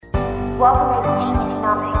Welcome to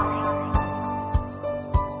Geniusnomics.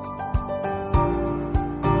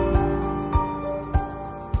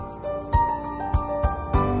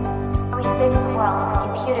 We fix the world with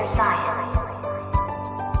computer science.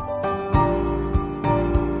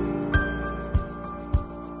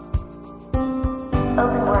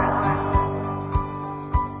 Open world.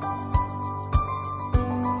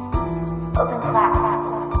 Open platform.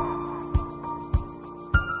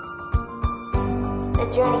 The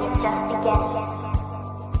journey is just beginning.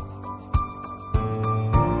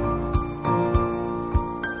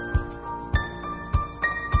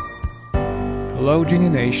 Hello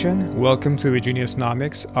Genius Nation, welcome to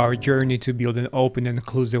Geniusnomics, our journey to build an open and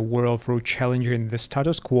inclusive world through challenging the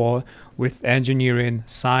status quo with engineering,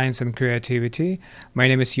 science and creativity. My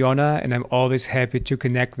name is Yona and I'm always happy to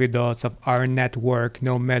connect with those of our network,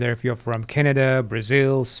 no matter if you're from Canada,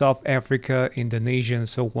 Brazil, South Africa, Indonesia and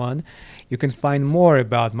so on. You can find more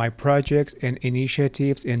about my projects and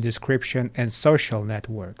initiatives in description and social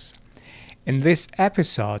networks. In this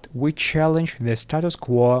episode, we challenge the status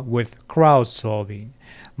quo with crowdsolving.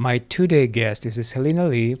 My today guest is Selena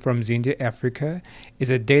Lee from Zindi Africa. It's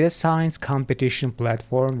a data science competition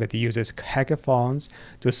platform that uses hackathons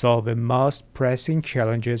to solve the most pressing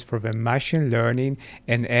challenges for the machine learning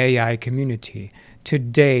and AI community. To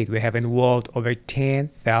date, we have involved over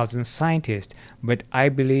 10,000 scientists, but I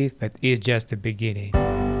believe that it's just the beginning.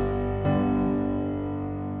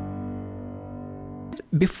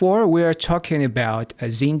 Before we are talking about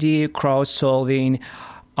Zindi, crowdsolving,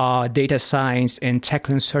 data science, and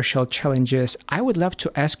tackling social challenges, I would love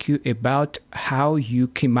to ask you about how you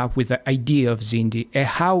came up with the idea of Zindi and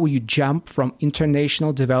how you jump from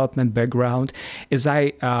international development background. As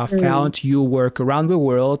I found you work around the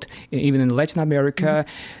world, even in Latin America,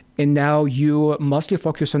 and now you mostly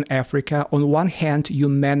focus on Africa. On one hand, you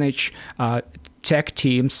manage tech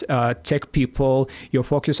teams, tech people, you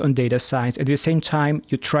focus on data science. At the same time,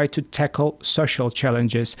 you try to tackle social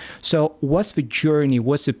challenges. So what's the journey,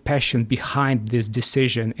 what's the passion behind this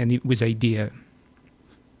decision and this idea?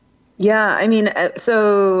 Yeah, it's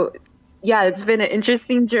been an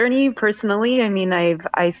interesting journey personally. I mean,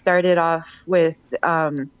 I started off with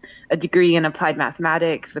a degree in applied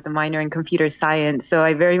mathematics with a minor in computer science. So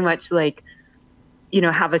I very much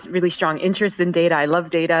have a really strong interest in data. I love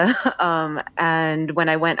data. And when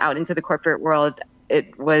I went out into the corporate world,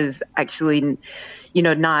 it was actually,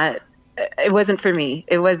 it wasn't for me.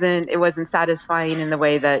 It wasn't satisfying in the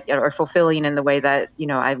way that, or fulfilling in the way that,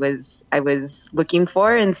 I was looking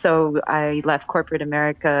for. And so I left corporate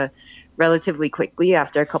America relatively quickly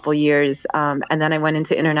after a couple years. And then I went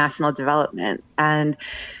into international development.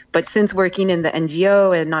 But since working in the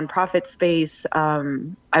NGO and nonprofit space,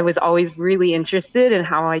 I was always really interested in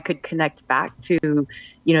how I could connect back to,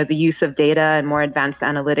 the use of data and more advanced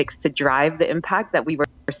analytics to drive the impact that we were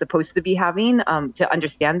supposed to be having, to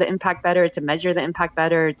understand the impact better, to measure the impact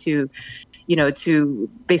better, to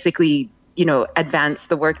basically, advance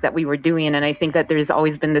the work that we were doing. And I think that there's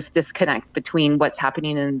always been this disconnect between what's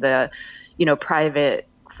happening in the, private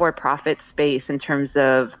for-profit space in terms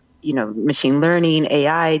of, machine learning,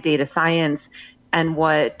 AI, data science, and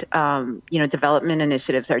what, development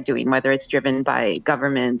initiatives are doing, whether it's driven by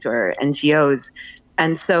government or NGOs.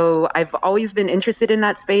 And so I've always been interested in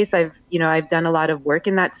that space. I've done a lot of work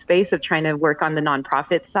in that space of trying to work on the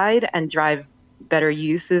nonprofit side and drive better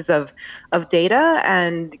uses of data.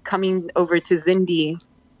 And coming over to Zindi,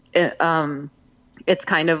 it's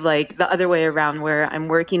kind of like the other way around, where I'm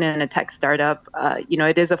working in a tech startup.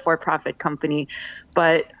 It is a for-profit company,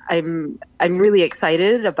 but I'm really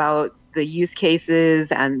excited about the use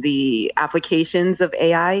cases and the applications of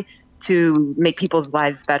AI to make people's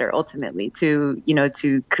lives better, ultimately, to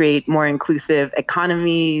create more inclusive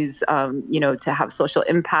economies, to have social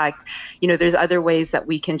impact. There's other ways that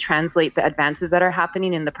we can translate the advances that are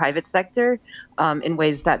happening in the private sector in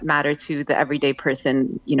ways that matter to the everyday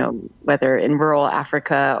person, whether in rural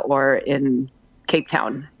Africa or in Cape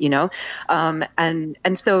Town, and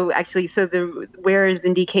so actually, where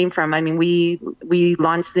Zindi came from, I mean, we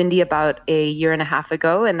launched Zindi about a year and a half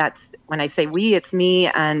ago, and that's, when I say we, it's me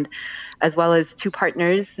and as well as two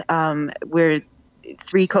partners. We're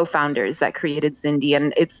three co-founders that created Zindi,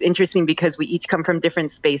 and it's interesting because we each come from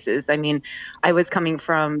different spaces. I mean, I was coming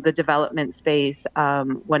from the development space.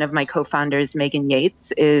 One of my co-founders, Megan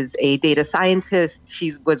Yates, is a data scientist.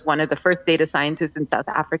 She was one of the first data scientists in South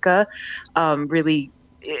Africa, really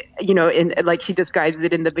like she describes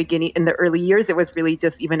it in the beginning, in the early years, it was really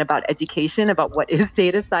just even about education, about what is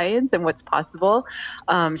data science and what's possible.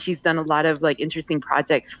 She's done a lot of like interesting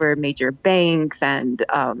projects for major banks and,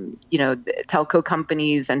 telco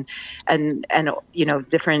companies and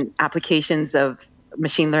different applications of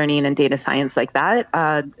machine learning and data science like that.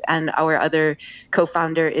 And our other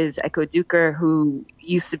co-founder is Echo Duker, who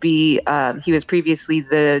used to be, he was previously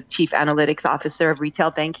the chief analytics officer of retail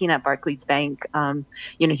banking at Barclays Bank.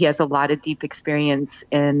 He has a lot of deep experience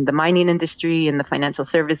in the mining industry and the financial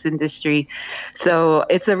service industry. So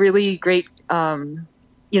it's a really great,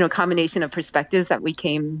 combination of perspectives that we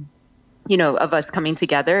came, of us coming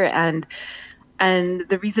together. And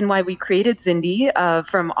the reason why we created Zindi,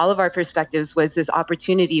 from all of our perspectives, was this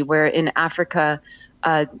opportunity where in Africa,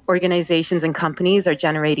 organizations and companies are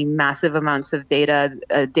generating massive amounts of data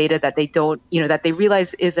that they don't, that they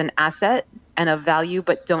realize is an asset and of value,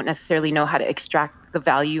 but don't necessarily know how to extract the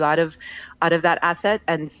value out of that asset.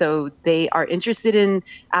 And so they are interested in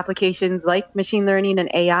applications like machine learning and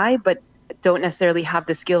AI, but don't necessarily have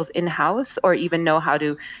the skills in-house or even know how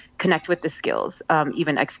to connect with the skills,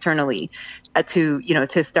 even externally,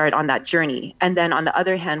 to start on that journey. And then on the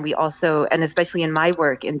other hand, we also, and especially in my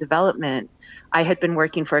work in development, I had been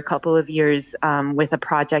working for a couple of years with a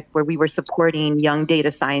project where we were supporting young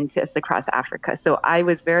data scientists across Africa. So I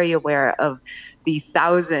was very aware of the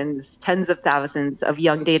thousands, tens of thousands of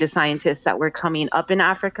young data scientists that were coming up in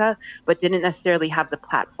Africa, but didn't necessarily have the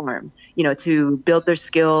platform, to build their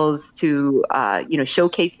skills, to,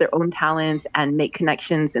 showcase their own talents and make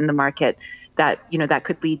connections in the market that, that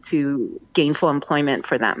could lead to gainful employment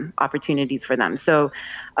for them, opportunities for them. So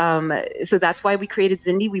that's why we created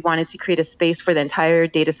Zindi. We wanted to create a space for the entire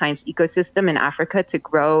data science ecosystem in Africa to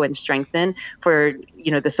grow and strengthen for,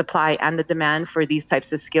 the supply and the demand for these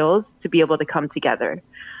types of skills to be able to come together.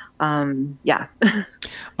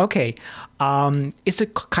 Okay. It's a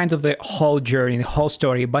kind of a whole journey, a whole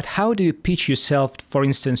story, but how do you pitch yourself, for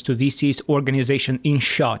instance, to VCs organization in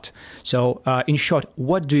short? So in short,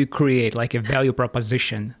 what do you create, like a value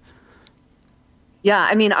proposition? Yeah,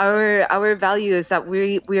 I mean, our value is that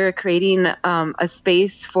we are creating a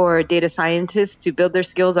space for data scientists to build their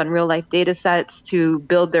skills on real life data sets, to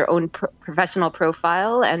build their own professional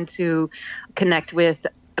profile, and to connect with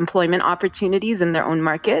employment opportunities in their own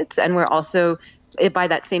markets. And we're also, by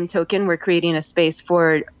that same token, we're creating a space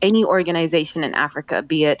for any organization in Africa,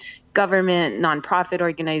 be it government, nonprofit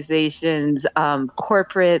organizations,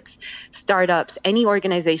 corporates, startups, any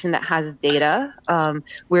organization that has data.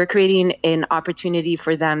 We're creating an opportunity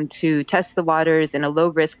for them to test the waters in a low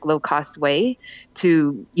risk, low cost way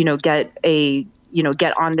to,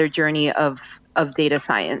 get on their journey of data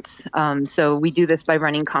science. So we do this by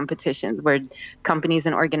running competitions where companies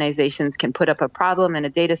and organizations can put up a problem and a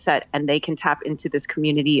data set, and they can tap into this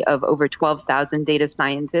community of over 12,000 data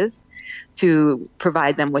scientists to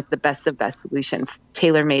provide them with the best of best solution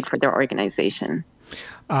tailor-made for their organization.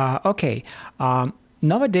 Okay.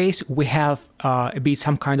 Nowadays, we have a bit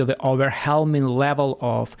some kind of an overwhelming level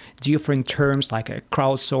of different terms like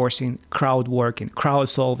crowdsourcing, crowd working, crowd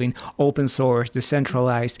solving, open source,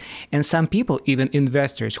 decentralized, and some people, even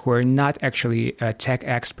investors who are not actually tech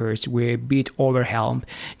experts, were a bit overwhelmed.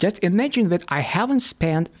 Just imagine that I haven't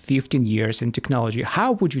spent 15 years in technology.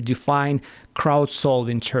 How would you define crowd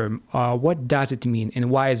solving term? What does it mean, and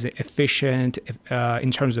why is it efficient in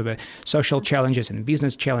terms of social challenges and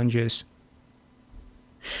business challenges?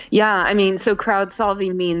 Yeah, I mean, so crowd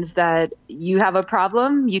solving means that you have a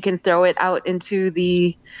problem, you can throw it out into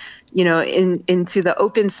the, into the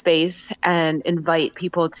open space and invite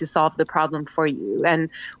people to solve the problem for you.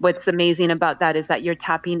 And what's amazing about that is that you're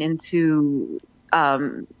tapping into,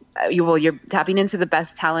 you're tapping into the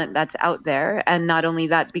best talent that's out there. And not only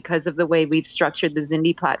that, because of the way we've structured the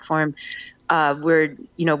Zindi platform, we're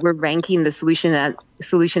ranking the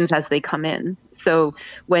solutions as they come in. So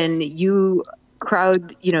when you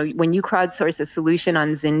crowdsource a solution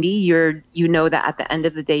on Zindi, you know that at the end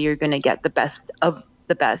of the day, you're going to get the best of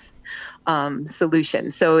the best solution.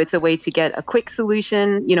 So it's a way to get a quick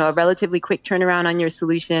solution, a relatively quick turnaround on your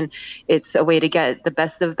solution. It's a way to get the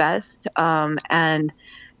best of best. And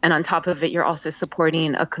on top of it, you're also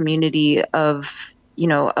supporting a community of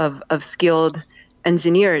skilled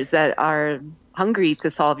engineers that are hungry to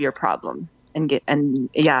solve your problem and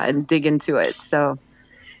dig into it. So.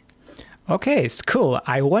 Okay, it's cool.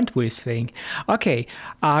 I want this thing. Okay,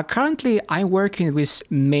 currently I'm working with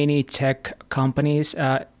many tech companies.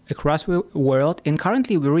 across the world, and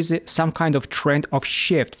currently there is some kind of trend of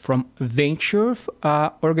shift from venture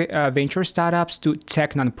startups to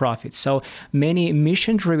tech nonprofits. So many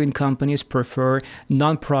mission-driven companies prefer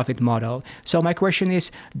nonprofit model. So my question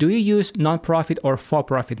is, do you use nonprofit or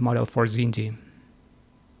for-profit model for Zindi?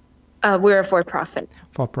 We're a for-profit.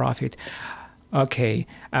 For-profit. Okay.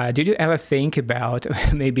 Did you ever think about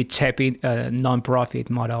maybe tapping a nonprofit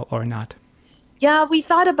model or not? Yeah, we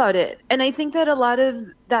thought about it. And I think that a lot of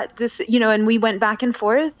that, and we went back and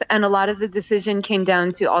forth, and a lot of the decision came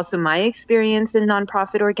down to also my experience in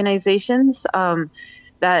nonprofit organizations,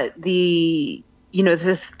 that the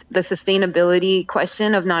sustainability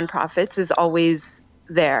question of nonprofits is always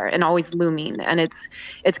there and always looming. And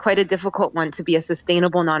it's quite a difficult one to be a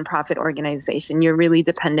sustainable nonprofit organization. You're really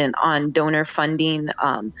dependent on donor funding,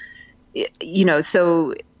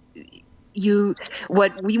 so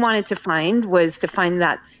what we wanted to find was to find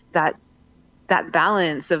that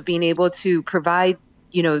balance of being able to provide,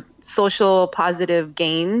 social positive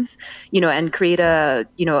gains, and create an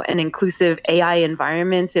inclusive AI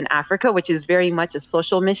environment in Africa, which is very much a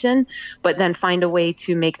social mission, but then find a way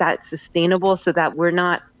to make that sustainable so that we're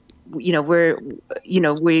not, we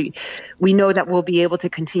know that we'll be able to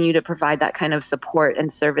continue to provide that kind of support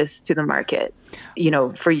and service to the market,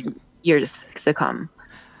 for years to come.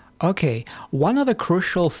 Okay. One other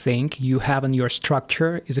crucial thing you have in your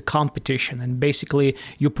structure is a competition. And basically,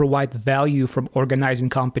 you provide value from organizing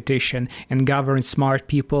competition and govern smart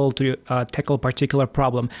people to tackle a particular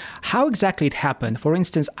problem. How exactly it happened? For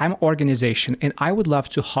instance, I'm an organization and I would love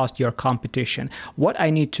to host your competition. What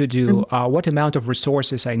I need to do, what amount of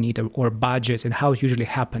resources I need or budgets, and how it usually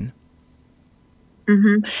happen?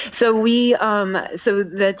 Mm-hmm. So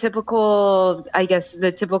the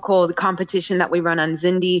typical competition that we run on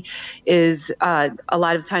Zindi is a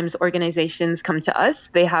lot of times organizations come to us.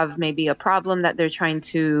 They have maybe a problem that they're trying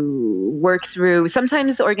to work through.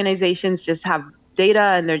 Sometimes organizations just have data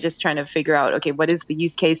and they're just trying to figure out, okay, what is the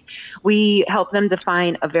use case? We help them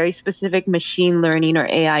define a very specific machine learning or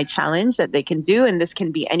AI challenge that they can do. And this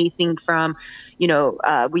can be anything from,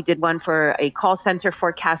 we did one for a call center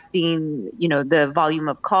forecasting, the volume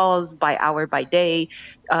of calls by hour, by day,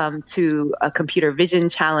 to a computer vision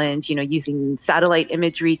challenge, using satellite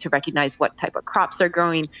imagery to recognize what type of crops are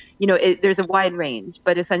growing. There's a wide range,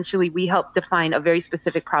 but essentially we help define a very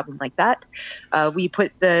specific problem like that. We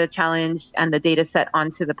put the challenge and the data set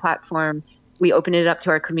onto the platform. We open it up to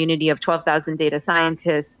our community of 12,000 data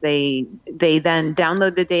scientists. They then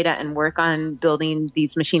download the data and work on building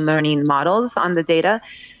these machine learning models on the data.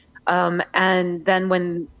 And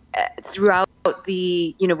then throughout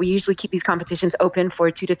we usually keep these competitions open for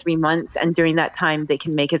 2 to 3 months. And during that time, they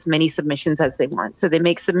can make as many submissions as they want. So they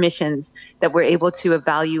make submissions that we're able to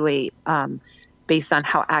evaluate based on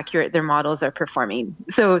how accurate their models are performing.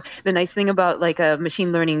 So the nice thing about like a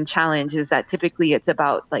machine learning challenge is that typically it's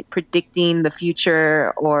about like predicting the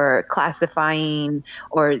future or classifying,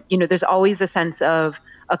 or, there's always a sense of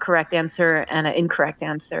a correct answer and an incorrect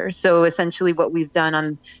answer. So essentially what we've done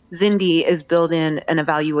on Zindi is build in an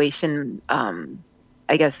evaluation,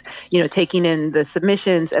 taking in the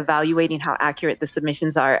submissions, evaluating how accurate the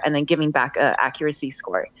submissions are, and then giving back an accuracy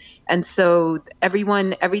score. And so every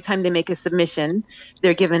time they make a submission,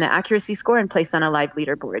 they're given an accuracy score and placed on a live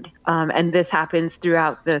leaderboard. And this happens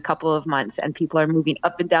throughout the couple of months, and people are moving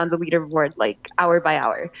up and down the leaderboard like hour by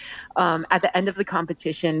hour. At the end of the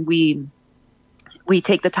competition, we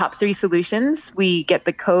take the top 3 solutions, we get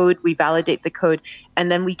the code, we validate the code, and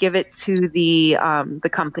then we give it to the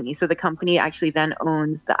company. So the company actually then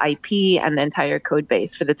owns the IP and the entire code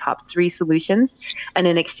base for the top 3 solutions. And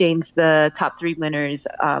in exchange, the top 3 winners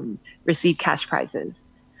receive cash prizes.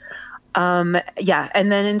 And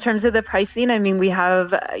then in terms of the pricing, we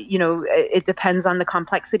have, it depends on the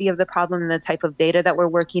complexity of the problem and the type of data that we're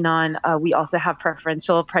working on. We also have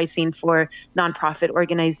preferential pricing for nonprofit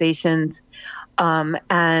organizations.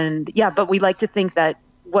 But we like to think that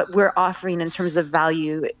what we're offering in terms of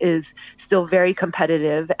value is still very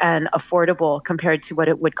competitive and affordable compared to what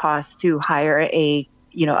it would cost to hire a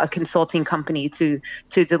consulting company to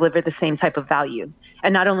deliver the same type of value.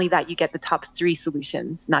 And not only that, you get the top 3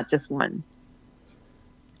 solutions, not just one.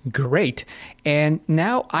 Great. And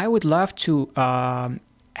now I would love to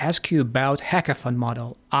ask you about hackathon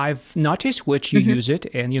model. I've noticed which you use it,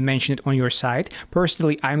 and you mentioned it on your site.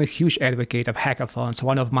 Personally, I'm a huge advocate of hackathons.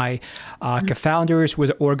 One of my co-founders was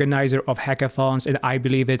an organizer of hackathons, and I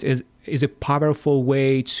believe it is a powerful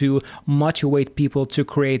way to motivate people to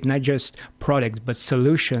create not just products but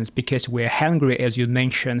solutions, because we're hungry, as you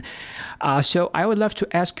mentioned. So I would love to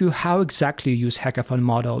ask you how exactly you use hackathon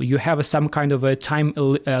model. You have some kind of a time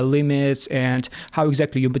limits, and how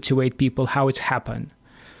exactly you motivate people, how it's happened.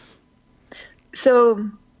 So,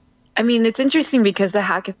 I mean, it's interesting because the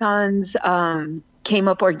hackathons came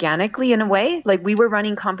up organically in a way. Like, we were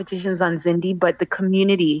running competitions on Zindi, but the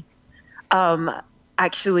community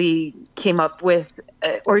actually came up with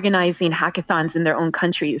organizing hackathons in their own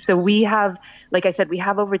countries. So we have, like I said, we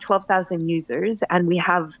have over 12,000 users, and we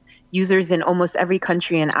have users in almost every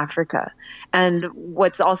country in Africa. And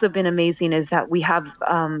what's also been amazing is that we have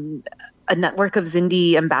a network of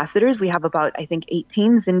Zindi ambassadors. We have about, I think,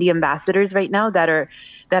 18 Zindi ambassadors right now that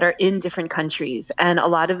are in different countries. And a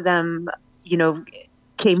lot of them,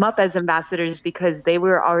 came up as ambassadors because they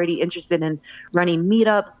were already interested in running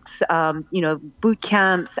meetups, boot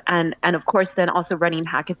camps, and of course then also running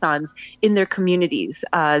hackathons in their communities.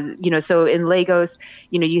 So in Lagos,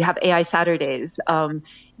 you have AI Saturdays.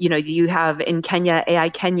 You have in Kenya, AI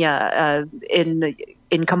Kenya,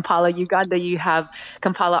 in Kampala, Uganda, you have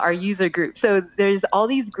Kampala, our user group. So there's all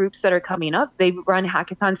these groups that are coming up. They run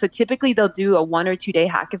hackathons. So typically they'll do a 1 or 2 day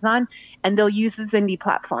hackathon, and they'll use the Zindi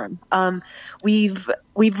platform.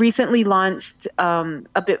 We've recently launched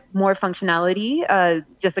a bit more functionality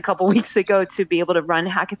just a couple weeks ago to be able to run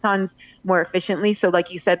hackathons more efficiently. So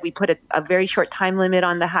like you said, we put a very short time limit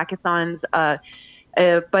on the hackathons.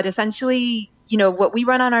 But essentially, what we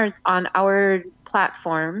run on our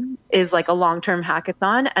platform is like a long-term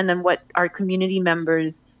hackathon, and then what our community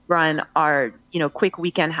members run are, quick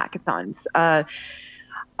weekend hackathons. I'll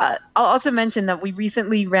also mention that we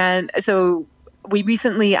recently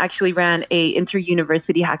actually ran a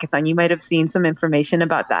inter-university hackathon. You might have seen some information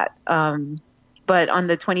about that. But on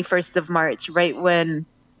the 21st of March, right when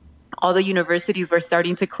all the universities were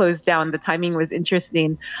starting to close down, the timing was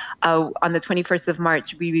interesting. On the 21st of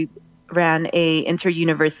March, we ran a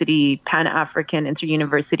Pan-African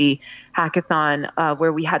inter-university hackathon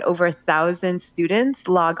where we had over 1,000 students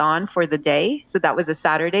log on for the day. So that was a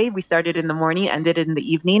Saturday. We started in the morning, ended in the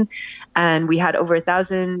evening. And we had over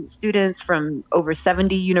 1,000 students from over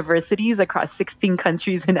 70 universities across 16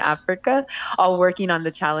 countries in Africa, all working on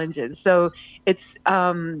the challenges. So it's,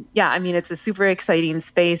 it's a super exciting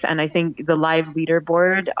space. And I think the live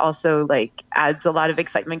leaderboard also adds a lot of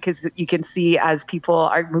excitement, because you can see as people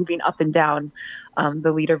are moving up and down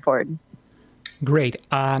the leaderboard. Great.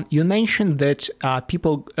 You mentioned that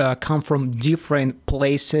people come from different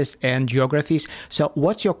places and geographies. So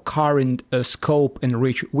what's your current scope and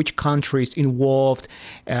reach? Which countries involved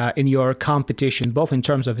in your competition, both in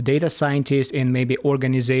terms of data scientists and maybe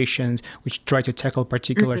organizations which try to tackle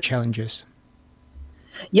particular challenges?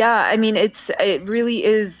 Yeah, I mean, it really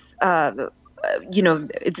is,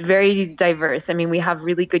 it's very diverse. I mean, we have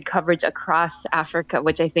really good coverage across Africa,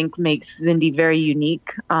 which I think makes Zindi very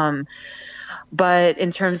unique. But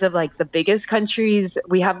in terms of the biggest countries,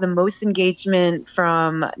 we have the most engagement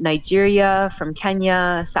from Nigeria, from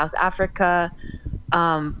Kenya, South Africa.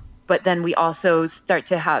 But then we also start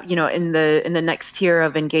to have, in the next tier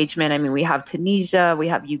of engagement, I mean, we have Tunisia, we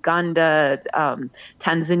have Uganda,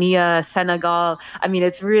 Tanzania, Senegal. I mean,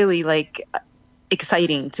 it's really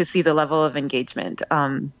exciting to see the level of engagement.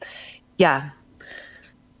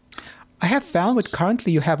 I have found that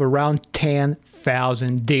currently you have around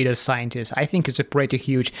 10,000 data scientists. I think it's pretty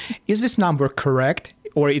huge. Is this number correct,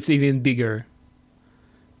 or it's even bigger?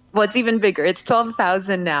 Well, it's even bigger. It's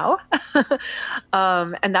 12,000 now.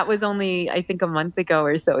 And that was only, I think, a month ago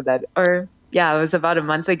or so it was about a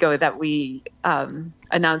month ago that we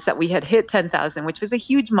announced that we had hit 10,000, which was a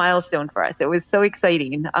huge milestone for us. It was so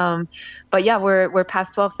exciting. But yeah, we're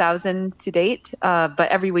past 12,000 to date, but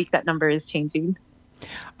every week that number is changing.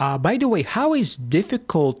 By the way, how is it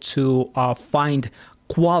difficult to find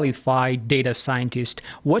qualified data scientists?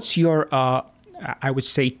 What's your, I would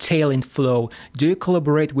say, talent flow? Do you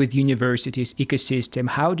collaborate with universities, ecosystem?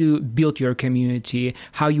 How do you build your community?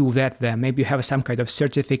 How you vet them? Maybe you have some kind of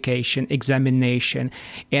certification, examination.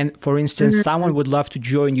 And for instance, someone would love to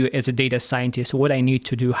join you as a data scientist. What I need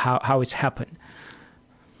to do, how it's happened?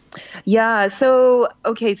 Yeah. So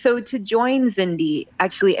to join Zindi,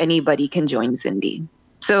 actually anybody can join Zindi.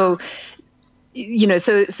 So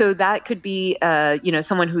So that could be,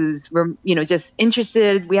 someone who's, just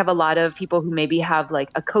interested. We have a lot of people who maybe have like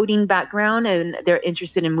a coding background and they're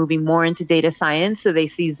interested in moving more into data science. So they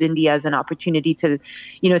see Zindi as an opportunity to,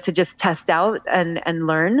 to just test out and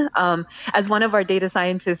learn. As one of our data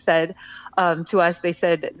scientists said, to us, they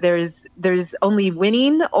said there's only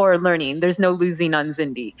winning or learning. There's no losing on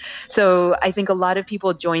Zindi. So I think a lot of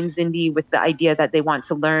people join Zindi with the idea that they want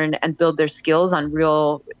to learn and build their skills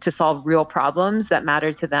to solve real problems that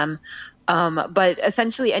matter to them. But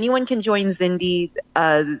essentially, anyone can join Zindi.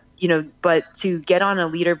 But to get on a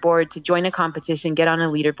leaderboard, to join a competition, get on a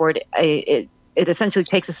leaderboard, it essentially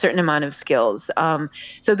takes a certain amount of skills.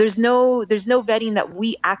 So there's no vetting that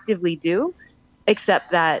we actively do, except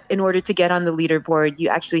that in order to get on the leaderboard, you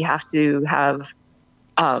actually have to have,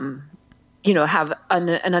 have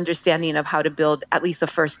an understanding of how to build at least a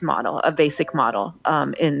first model, a basic model,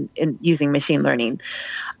 in using machine learning.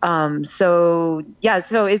 So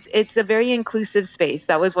it's a very inclusive space.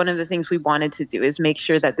 That was one of the things we wanted to do, is make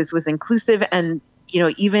sure that this was inclusive. And,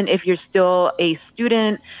 even if you're still a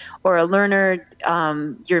student or a learner,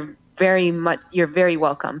 you're very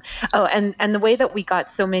welcome. Oh, and the way that we got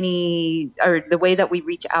the way that we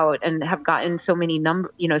reach out and have gotten so many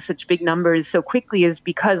such big numbers so quickly is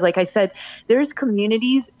because, like I said, there's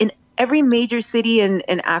communities in every major city in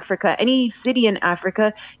Africa. Any city in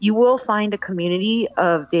Africa, you will find a community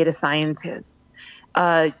of data scientists.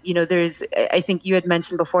 There's, I think you had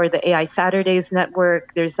mentioned before, the AI Saturdays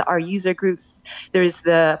network, there's our user groups, there's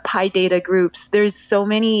the PyData groups, there's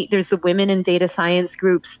the women in data science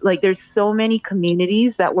groups, like there's so many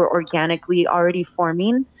communities that we're organically already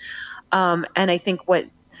forming. And I think what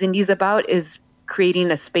Zindi's about is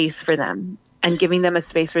creating a space for them and giving them a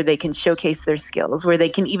space where they can showcase their skills, where they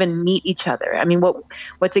can even meet each other. I mean,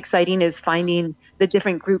 what's exciting is finding the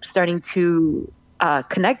different groups starting to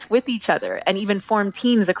connect with each other and even form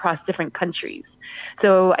teams across different countries.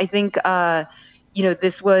 So I think,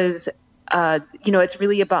 this was, it's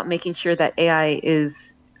really about making sure that AI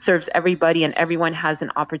serves everybody and everyone has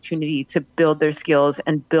an opportunity to build their skills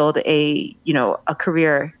and build a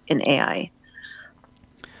career in AI.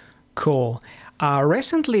 Cool.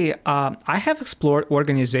 Recently, I have explored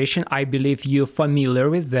organization. I believe you're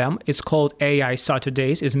familiar with them. It's called AI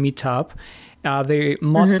Saturdays. It's Meetup. They're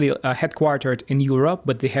mostly headquartered in Europe,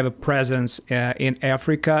 but they have a presence in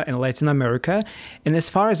Africa and Latin America. And as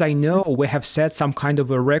far as I know, we have set some kind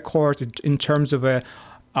of a record in terms of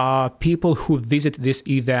people who visit this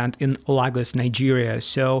event in Lagos, Nigeria.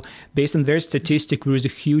 So based on their statistic, there is a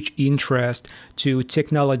huge interest to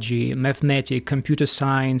technology, mathematics, computer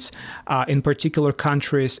science, in particular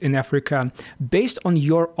countries in Africa. Based on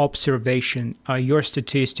your observation, your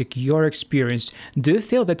statistic, your experience, do you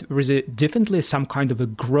feel that there is definitely some kind of a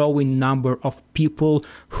growing number of people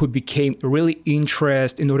who became really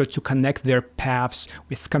interested in order to connect their paths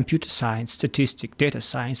with computer science, statistics, data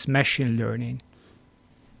science, machine learning?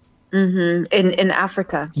 In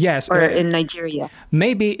Africa, yes, or in Nigeria,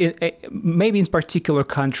 maybe in particular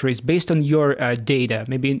countries, based on your data,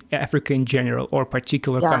 maybe in Africa in general or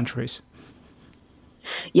particular countries.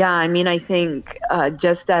 Yeah, I mean, I think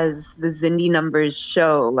just as the Zindi numbers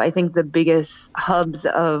show, I think the biggest hubs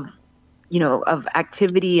of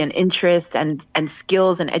activity and interest and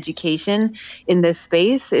skills and education in this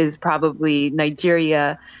space is probably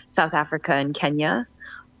Nigeria, South Africa, and Kenya.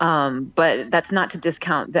 But that's not to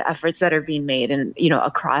discount the efforts that are being made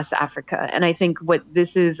across Africa. And I think what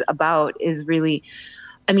this is about is really,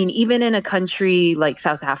 I mean, even in a country like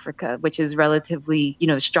South Africa, which is relatively,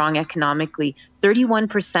 strong economically,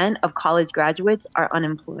 31% of college graduates are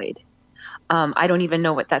unemployed. I don't even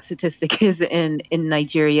know what that statistic is in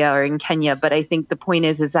Nigeria or in Kenya, but I think the point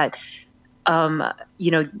is that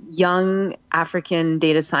young African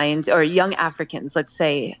data science, or young Africans, let's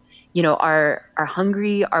say, are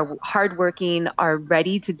hungry, are hardworking, are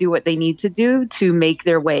ready to do what they need to do to make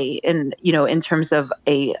their way in terms of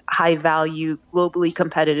a high value, globally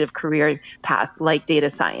competitive career path like data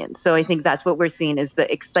science. So I think that's what we're seeing is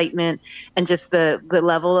the excitement and just the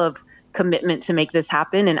level of commitment to make this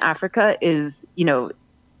happen in Africa is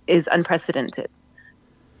unprecedented.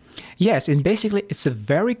 Yes, and basically it's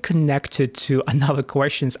very connected to another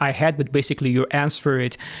questions I had, but basically you answer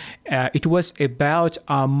it. It was about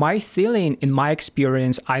my feeling, in my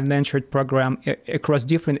experience. I mentored program across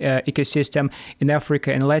different ecosystem in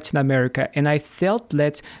Africa and Latin America, and I felt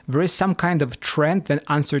that there is some kind of trend when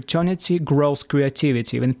uncertainty grows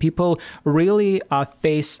creativity, when people really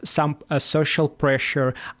face some social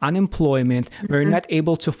pressure, unemployment, they're not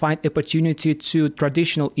able to find opportunity to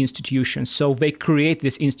traditional institutions, so they create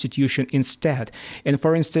this institution solution instead. And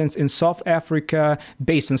for instance, in South Africa,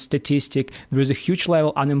 based on statistic, there is a huge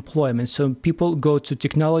level of unemployment. So people go to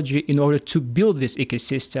technology in order to build these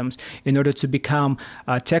ecosystems, in order to become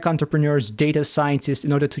tech entrepreneurs, data scientists,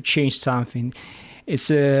 in order to change something.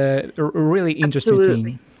 It's a really interesting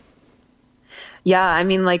Absolutely. thing. Yeah, I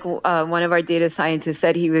mean, like one of our data scientists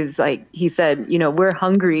said, he said, we're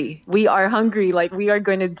hungry. We are hungry. Like, we are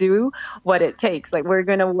going to do what it takes. Like, we're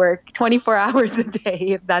going to work 24 hours a day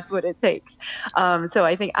if that's what it takes. So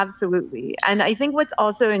I think absolutely. And I think what's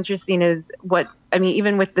also interesting is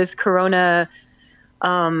even with this Corona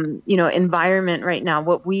environment right now,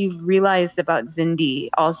 what we've realized about Zindi,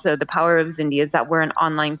 also the power of Zindi, is that we're an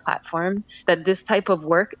online platform, that this type of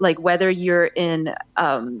work, like whether you're in,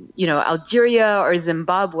 Algeria or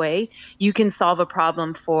Zimbabwe, you can solve a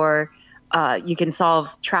problem you can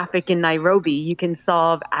solve traffic in Nairobi, you can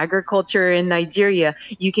solve agriculture in Nigeria,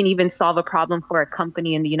 you can even solve a problem for a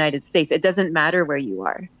company in the United States. It doesn't matter where you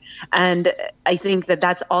are. And I think that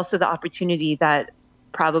that's also the opportunity that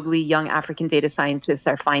probably young African data scientists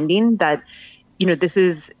are finding, that, this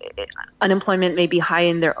is unemployment may be high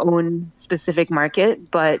in their own specific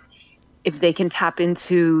market, but if they can tap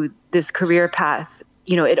into this career path,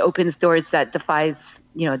 it opens doors that defies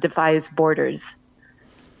borders.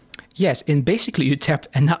 Yes, and basically you tapped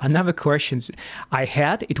another question I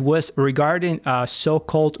had. It was regarding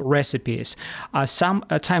so-called recipes. Some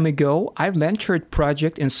time ago, I ventured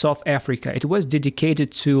project in South Africa. It was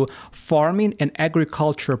dedicated to farming and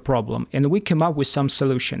agriculture problem, and we came up with some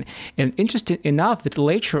solution. And interesting enough, that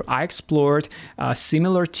later I explored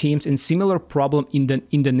similar teams and similar problem in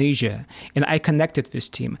Indonesia, and I connected this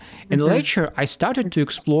team. And later I started to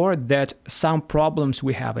explore that some problems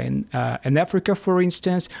we have in Africa, for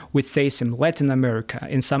instance, we face in Latin America,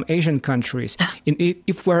 in some Asian countries. And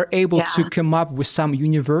if we're able to come up with some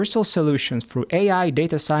universal solutions through AI,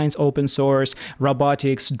 data science, open source,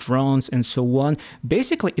 robotics, drones, and so on,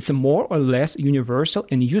 basically it's more or less universal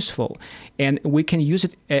and useful. And we can use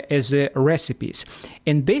it as recipes.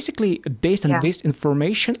 And basically, based on this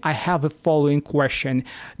information, I have a following question.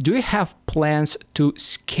 Do you have plans to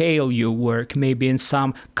scale your work, maybe in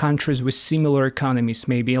some countries with similar economies,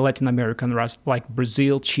 maybe in Latin American, like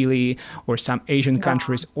Brazil, Chile, or some Asian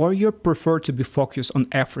countries, or you prefer to be focused on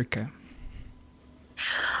Africa?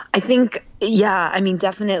 I think,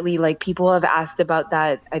 definitely, like, people have asked about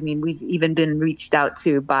that. I mean, we've even been reached out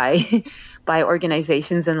to by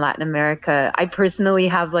organizations in Latin America. I personally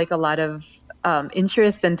have like a lot of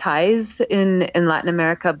interest and ties in Latin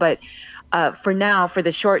America, but for now, for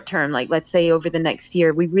the short term, like let's say over the next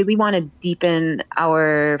year, we really want to deepen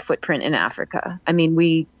our footprint in Africa. I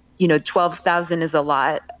mean, 12,000 is a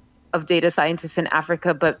lot of data scientists in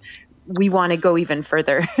Africa, but we want to go even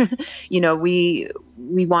further. We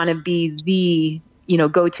want to be the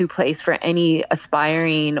go-to place for any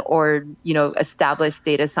aspiring or established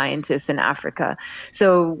data scientists in Africa.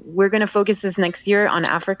 So we're going to focus this next year on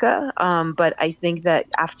Africa, but I think that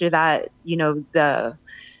after that,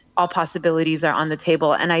 all possibilities are on the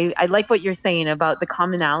table. And I like what you're saying about the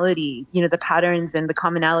commonality, the patterns and the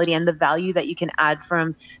commonality and the value that you can add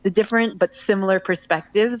from the different but similar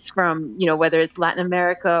perspectives from, whether it's Latin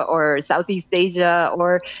America or Southeast Asia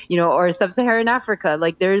or Sub-Saharan Africa.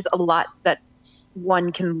 Like, there's a lot that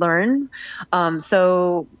one can learn.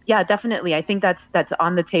 So yeah, definitely. I think that's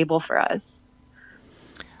on the table for us.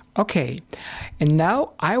 Okay, and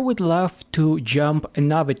now I would love to jump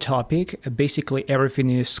another topic. Basically, everything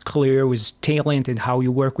is clear with talent and how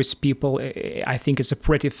you work with people. I think it's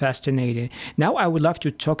pretty fascinating. Now I would love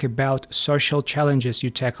to talk about social challenges you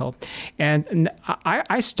tackle. And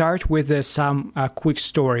I start with some quick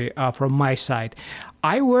story from my side.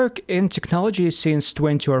 I work in technology since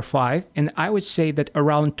 2005, and I would say that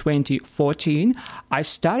around 2014, I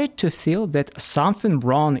started to feel that something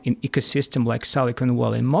wrong in ecosystem like Silicon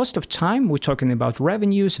Valley. Most of the time, we're talking about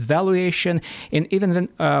revenues, valuation, and even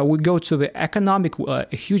when we go to the economic,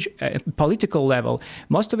 huge political level,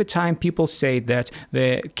 most of the time people say that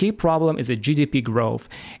the key problem is the GDP growth.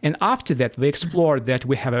 And after that, we explored that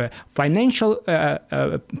we have a financial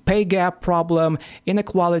pay gap problem,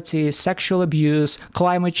 inequality, sexual abuse,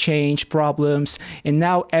 climate change problems, and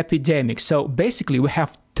now epidemics. So basically, we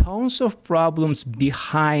have tons of problems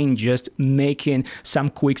behind just making some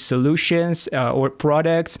quick solutions or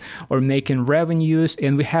products or making revenues,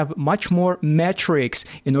 and we have much more metrics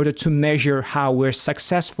in order to measure how we're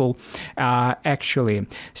successful actually.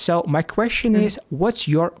 So my question is, what's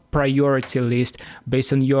your priority list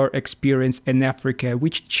based on your experience in Africa?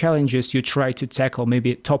 Which challenges you try to tackle,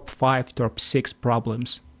 maybe top 5, top 6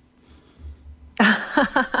 problems?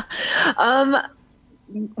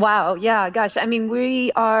 Wow, yeah, gosh. I mean,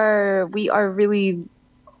 we are really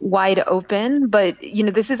wide open, but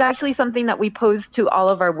this is actually something that we pose to all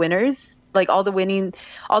of our winners, like all the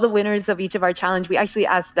winners of each of our challenge. We actually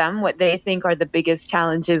ask them what they think are the biggest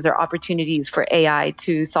challenges or opportunities for AI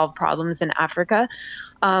to solve problems in Africa.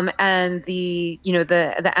 And the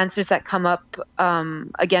answers that come up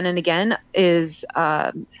again and again is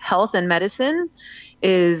health and medicine,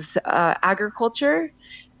 is agriculture,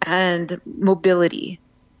 and mobility.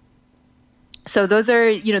 So those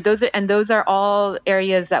are all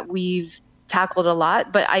areas that we've tackled a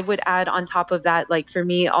lot. But I would add on top of that, like for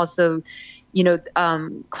me also,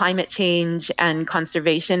 climate change and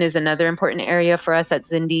conservation is another important area for us at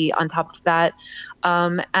Zindi on top of that.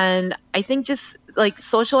 And I think just like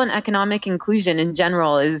social and economic inclusion in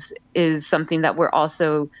general is something that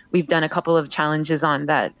we've done a couple of challenges on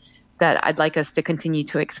that I'd like us to continue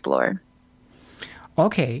to explore.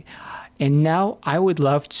 Okay. And now I would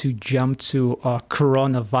love to jump to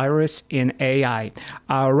coronavirus in AI.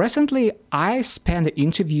 Recently, I spent an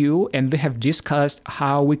interview and we have discussed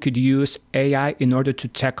how we could use AI in order to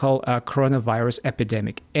tackle a coronavirus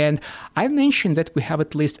epidemic. And I mentioned that we have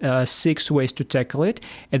at least 6 ways to tackle it.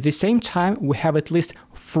 At the same time, we have at least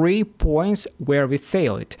 3 points where we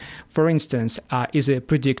failed. For instance, is a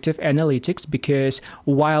predictive analytics, because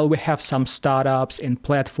while we have some startups and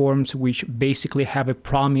platforms which basically have a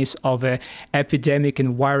promise of a epidemic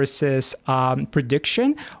and viruses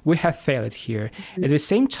prediction, we have failed here. At the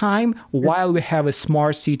same time, while we have a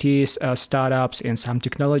smart cities startups and some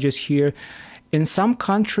technologies here, in some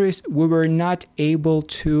countries we were not able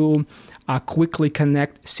to quickly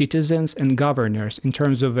connect citizens and governors in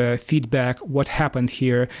terms of feedback, what happened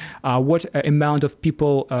here, what amount of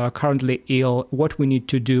people currently ill, what we need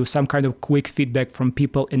to do, some kind of quick feedback from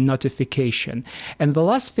people and notification. And the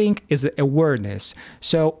last thing is awareness.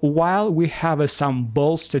 So while we have some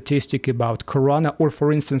bold statistic about corona or,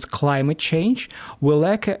 for instance, climate change, we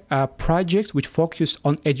lack projects which focus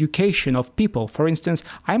on education of people. For instance,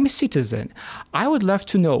 I'm a citizen. I would love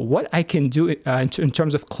to know what I can do in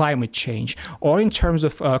terms of climate change, or in terms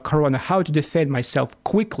of corona, how to defend myself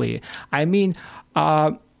quickly. I mean,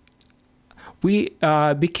 we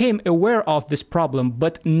became aware of this problem,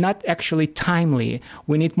 but not actually timely.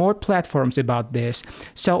 We need more platforms about this.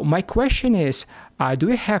 So my question is, do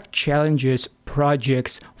we have challenges,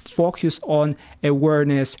 projects, focus on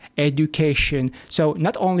awareness, education? So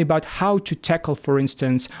not only about how to tackle, for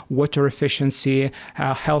instance, water efficiency,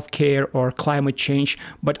 healthcare, or climate change,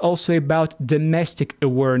 but also about domestic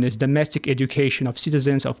awareness, domestic education of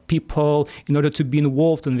citizens, of people, in order to be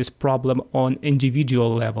involved in this problem on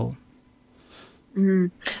individual level.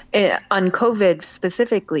 On COVID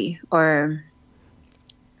specifically, or?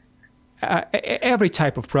 Every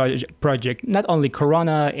type of project, not only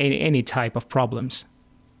corona, any type of problems.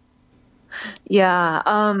 Yeah.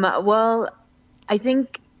 Well, I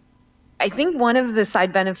think one of the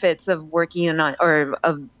side benefits of working on, or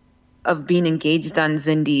of being engaged on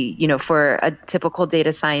Zindi, for a typical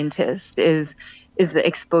data scientist is the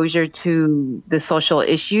exposure to the social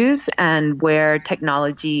issues and where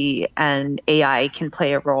technology and AI can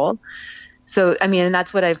play a role. So, I mean, and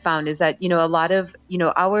that's what I've found is that, a lot of,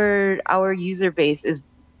 our user base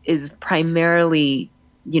is primarily,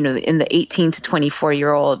 in the 18 to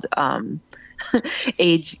 24-year-old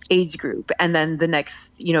age group. And then the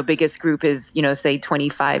next, biggest group is, say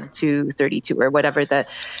 25 to 32 or whatever the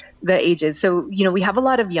age is. So, we have a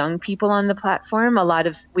lot of young people on the platform.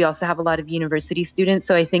 We also have a lot of university students.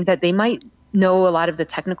 So I think that they might know a lot of the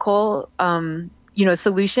technical,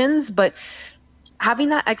 solutions, but having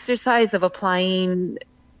that exercise of applying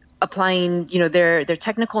their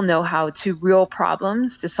technical know-how to real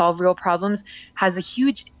problems, to solve real problems, has a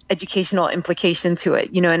huge educational implication to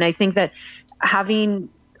it. And I think that having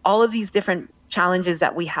all of these different challenges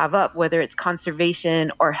that we have up, whether it's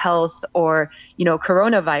conservation or health or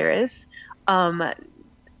coronavirus, I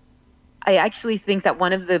actually think that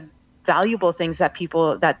one of the valuable things that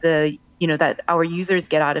that our users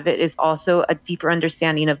get out of it is also a deeper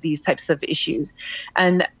understanding of these types of issues.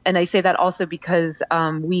 And I say that also because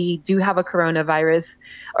we do have a coronavirus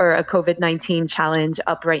or a COVID-19 challenge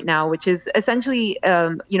up right now, which is essentially,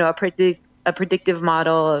 a predictive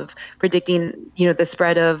model of predicting, the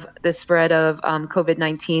spread of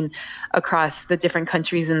COVID-19 across the different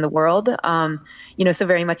countries in the world. So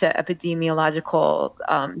very much an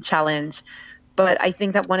epidemiological challenge. But I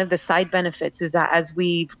think that one of the side benefits is that as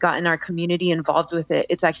we've gotten our community involved with it,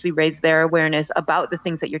 it's actually raised their awareness about the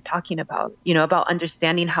things that you're talking about, about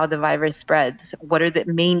understanding how the virus spreads. What are the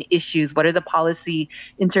main issues? What are the policy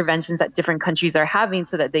interventions that different countries are having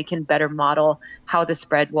so that they can better model how the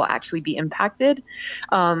spread will actually be impacted?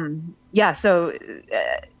 So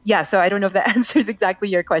I don't know if that answers exactly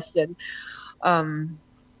your question.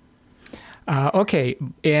 Okay,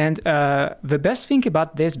 and the best thing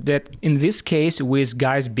about this, that in this case, we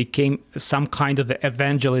guys became some kind of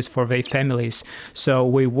evangelist for their families. So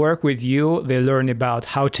we work with you, they learn about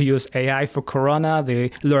how to use AI for Corona,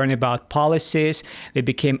 they learn about policies, they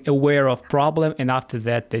became aware of problem, and after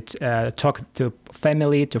that, they talk to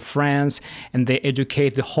family, to friends, and they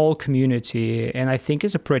educate the whole community. And I think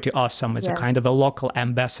it's a pretty awesome. It's a kind of a local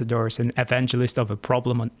ambassadors and evangelist of a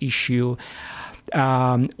problem or issue.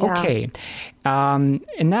 Okay. And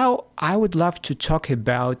now I would love to talk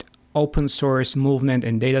about open source movement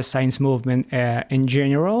and data science movement in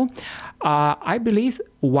general. I believe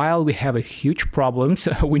while we have a huge problems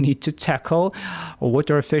we need to tackle,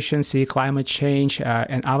 water efficiency, climate change,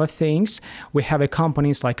 and other things, we have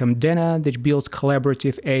companies like Dena that builds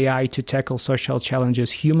collaborative AI to tackle social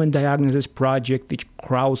challenges, Human Diagnosis Project which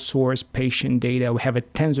crowdsource patient data. We have a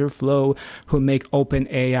TensorFlow who make open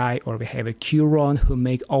AI, or we have a Qron who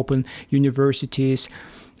make open universities.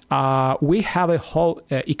 We have a whole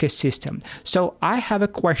ecosystem. So I have a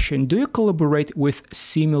question. Do you collaborate with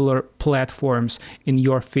similar platforms in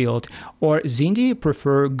your field? Or Zindi, you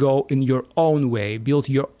prefer go in your own way, build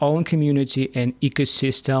your own community and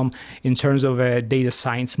ecosystem in terms of a data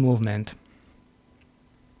science movement?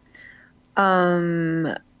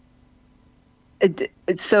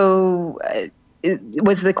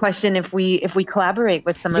 Was the question if we collaborate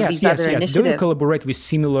with some of these other initiatives? Do you collaborate with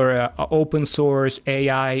similar open source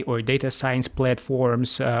AI or data science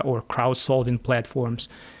platforms or crowdsourcing platforms?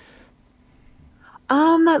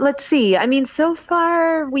 Let's see. I mean, so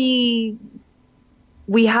far we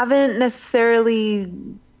haven't necessarily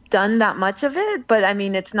done that much of it, but I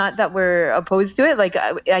mean, it's not that we're opposed to it. Like,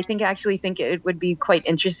 I actually think it would be quite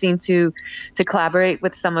interesting to collaborate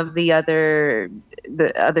with some of the other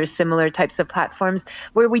similar types of platforms.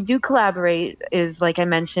 Where we do collaborate is, like I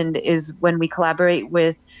mentioned, is when we collaborate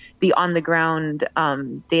with the on the ground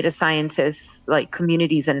data scientists, like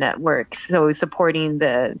communities and networks. So supporting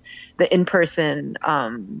the in-person,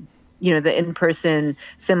 the in-person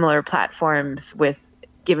similar platforms with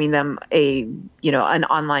giving them an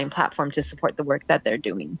online platform to support the work that they're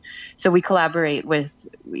doing. So we collaborate with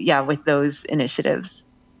those initiatives.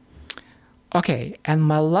 Okay, and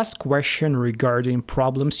my last question regarding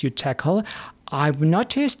problems you tackle. I've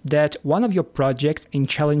noticed that one of your projects and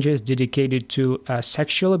challenges dedicated to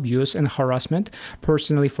sexual abuse and harassment.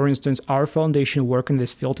 Personally, for instance, our foundation work in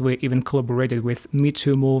this field. We even collaborated with Me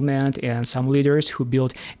Too movement and some leaders who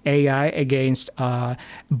built AI against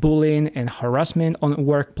bullying and harassment on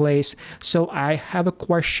workplace. So I have a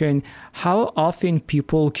question. How often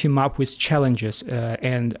people come up with challenges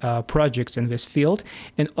and projects in this field?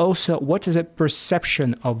 And also, what is the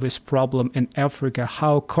perception of this problem in Africa?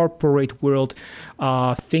 How corporate world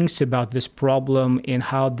thinks about this problem and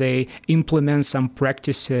how they implement some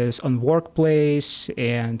practices on workplace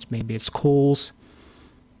and maybe at schools?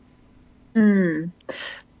 We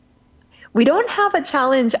don't have a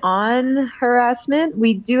challenge on harassment.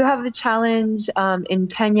 We do have a challenge in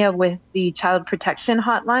Kenya with the Child Protection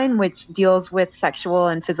Hotline, which deals with sexual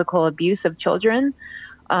and physical abuse of children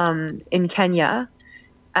in Kenya.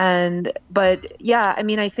 But yeah, I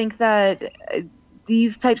mean, I think that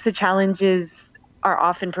these types of challenges are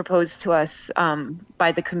often proposed to us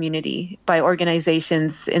by the community, by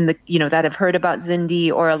organizations that have heard about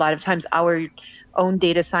Zindi, or a lot of times our own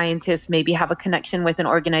data scientists maybe have a connection with an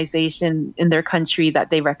organization in their country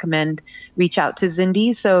that they recommend reach out to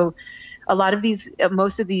Zindi. So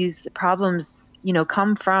most of these problems,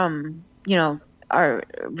 come from, are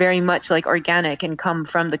very much like organic and come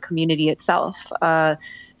from the community itself.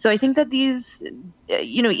 So I think that these,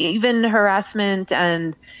 even harassment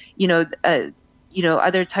and,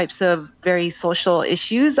 other types of very social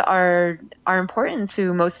issues are important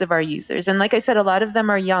to most of our users. And like I said, a lot of them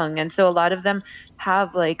are young. And so a lot of them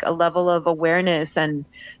have like a level of awareness and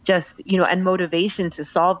just, and motivation to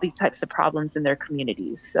solve these types of problems in their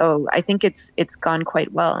communities. So I think it's gone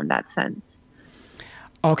quite well in that sense.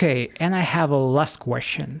 Okay, and I have a last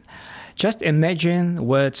question. Just imagine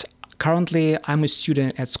what currently I'm a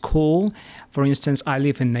student at school. For instance, I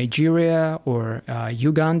live in Nigeria or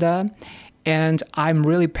Uganda, And I'm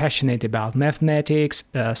really passionate about mathematics,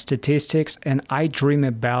 statistics, and I dream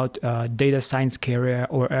about data science career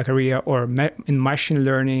or in machine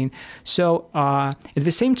learning. So at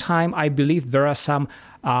the same time, I believe there are some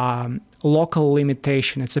local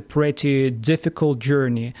limitation. It's a pretty difficult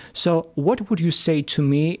journey. So what would you say to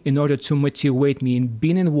me in order to motivate me in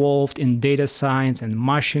being involved in data science and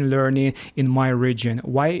machine learning in my region?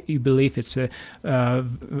 Why you believe it's a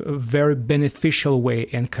very beneficial way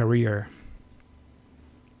and career?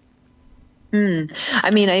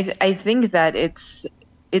 I mean, I think that it's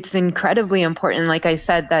incredibly important. Like I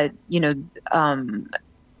said, that,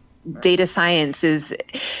 data science is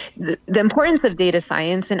the importance of data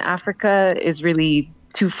science in Africa is really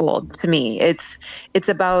twofold to me. It's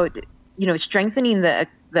about, strengthening the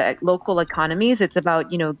local economies. It's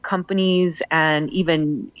about, companies and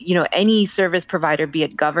even, any service provider, be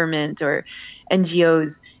it government or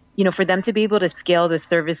NGOs, for them to be able to scale the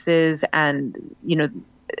services and,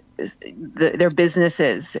 their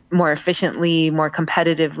businesses more efficiently, more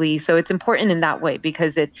competitively. So it's important in that way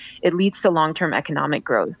because it leads to long-term economic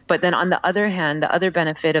growth. But then on the other hand, the other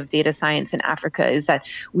benefit of data science in Africa is that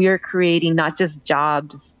we are creating not just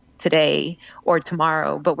jobs today or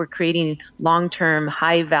tomorrow, but we're creating long-term,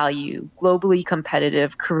 high-value, globally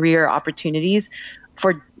competitive career opportunities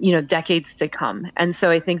for decades to come. And so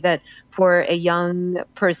I think that for a young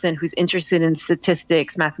person who's interested in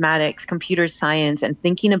statistics, mathematics, computer science, and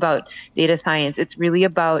thinking about data science, it's really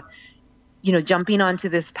about jumping onto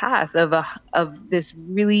this path of this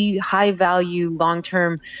really high value,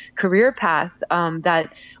 long-term career path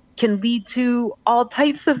that can lead to all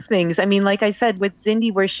types of things. I mean, like I said, with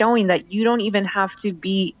Zindi, we're showing that you don't even have to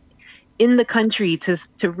be in the country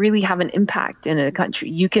to really have an impact in a country.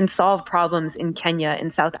 You can solve problems in Kenya,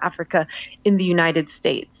 in South Africa, in the United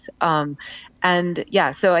States. And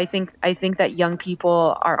yeah, so I think that young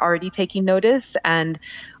people are already taking notice, and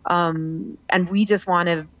we just want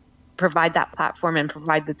to provide that platform and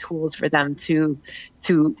provide the tools for them to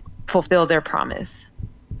fulfill their promise.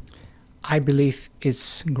 I believe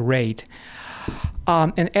it's great.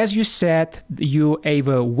 And as you said, you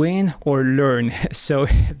either win or learn. So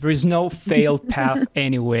there is no failed path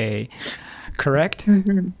anyway. Correct?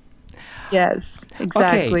 Mm-hmm. Yes,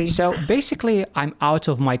 exactly. Okay, so basically, I'm out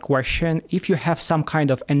of my question. If you have some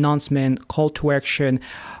kind of announcement, call to action,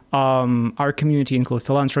 our community includes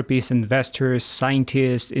philanthropists, investors,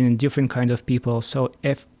 scientists, and different kinds of people. So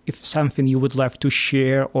if something you would love to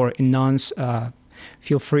share or announce,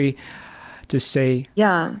 feel free to say.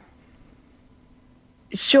 Yeah.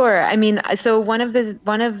 Sure. I mean, so one of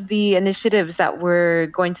the initiatives that we're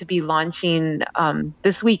going to be launching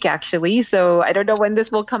this week, actually. So I don't know when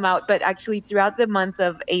this will come out, but actually throughout the month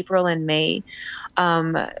of April and May,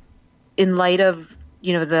 in light of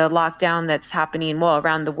the lockdown that's happening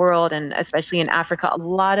around the world and especially in Africa, a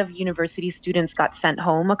lot of university students got sent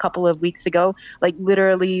home a couple of weeks ago. Like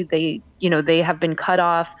literally, they have been cut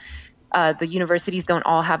off. The universities don't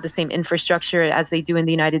all have the same infrastructure as they do in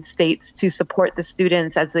the United States to support the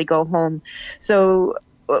students as they go home. So,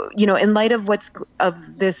 in light of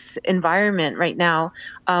this environment right now,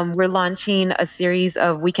 we're launching a series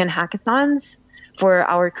of weekend hackathons for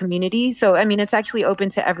our community. So, I mean, it's actually open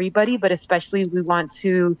to everybody, but especially we want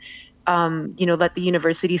to let the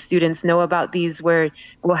university students know about these, where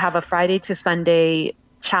we'll have a Friday to Sunday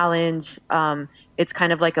challenge. It's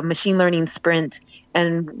kind of like a machine learning sprint,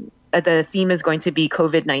 and the theme is going to be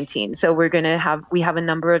COVID-19. So we have a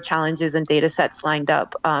number of challenges and data sets lined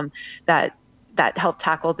up that help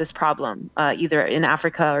tackle this problem, either in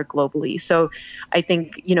Africa or globally. So I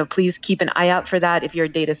think, please keep an eye out for that. If you're a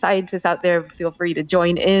data scientist out there, feel free to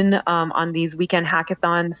join in on these weekend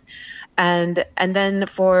hackathons. And then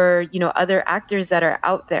for, other actors that are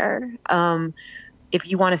out there, if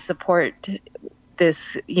you want to support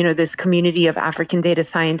this community of African data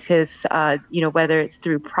scientists, whether it's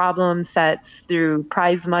through problem sets, through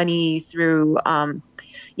prize money, through,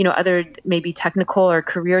 other maybe technical or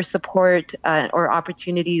career support or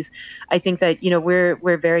opportunities, I think that,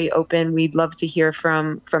 we're very open. We'd love to hear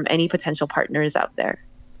from any potential partners out there.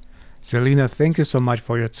 Selena, thank you so much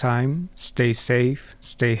for your time. Stay safe,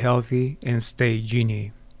 stay healthy, and stay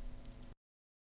genie.